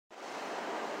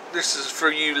This is for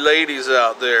you ladies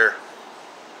out there.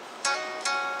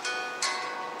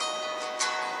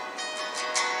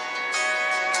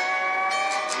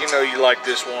 You know you like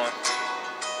this one.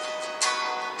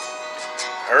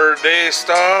 Her day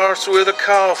starts with a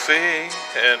coffee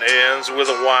and ends with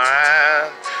a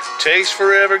wine. Takes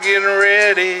forever getting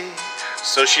ready,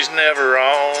 so she's never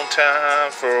on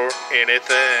time for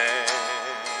anything.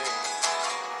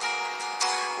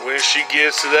 When she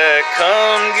gets that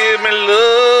come get me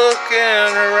look in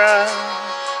her eye,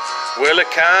 well, it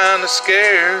kinda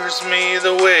scares me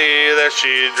the way that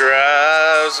she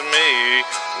drives me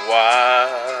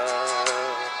wild.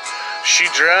 She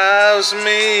drives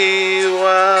me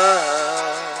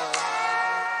wild.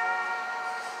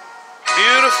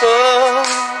 Beautiful,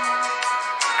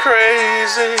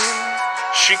 crazy,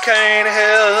 she can't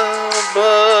help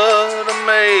but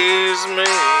amaze me.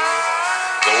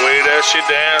 The way that she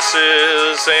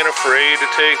dances, ain't afraid to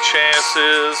take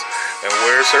chances, and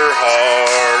wears her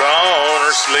heart on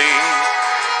her sleeve.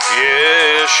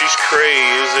 Yeah, she's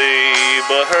crazy,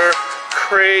 but her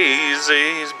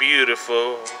crazy's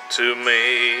beautiful to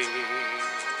me.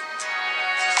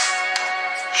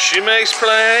 She makes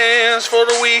plans for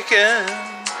the weekend,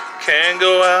 can't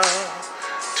go out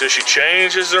till she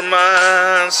changes her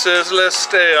mind, says let's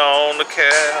stay on the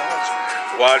couch,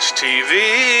 watch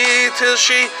TV till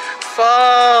she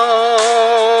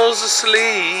falls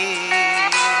asleep.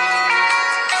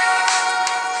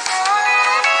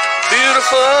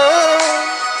 Beautiful,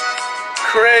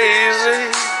 crazy,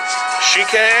 she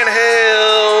can't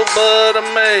help but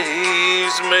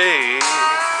amaze me.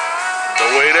 The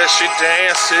way that she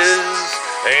dances,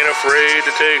 ain't afraid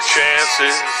to take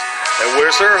chances, and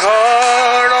wears her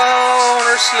heart on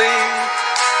her sleeve.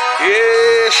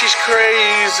 Yeah, she's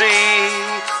crazy,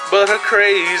 but her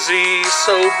crazy's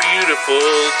so beautiful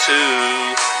to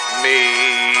me.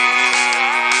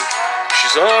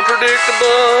 She's unpredictable,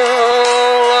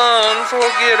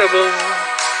 unforgettable.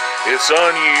 It's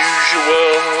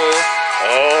unusual,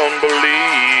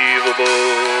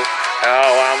 unbelievable.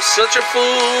 How I'm such a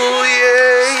fool,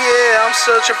 yeah, I'm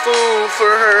such a fool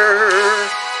for her.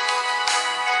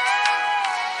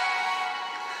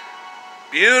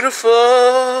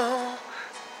 Beautiful,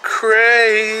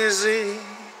 crazy,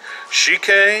 she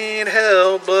can't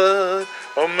help but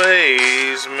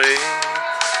amaze me.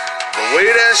 The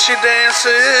way that she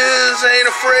dances,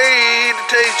 ain't afraid to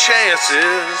take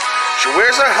chances. She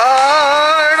wears her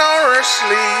heart on her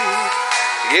sleeve.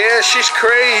 Yeah, she's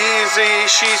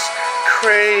crazy, she's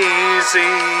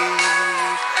crazy.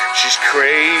 She's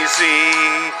crazy,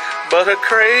 but her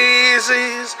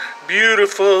crazy's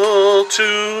beautiful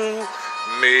to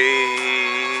me.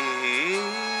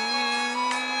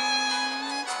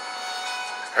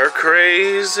 Her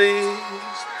crazy's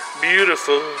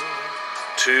beautiful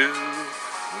to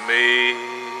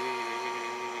me.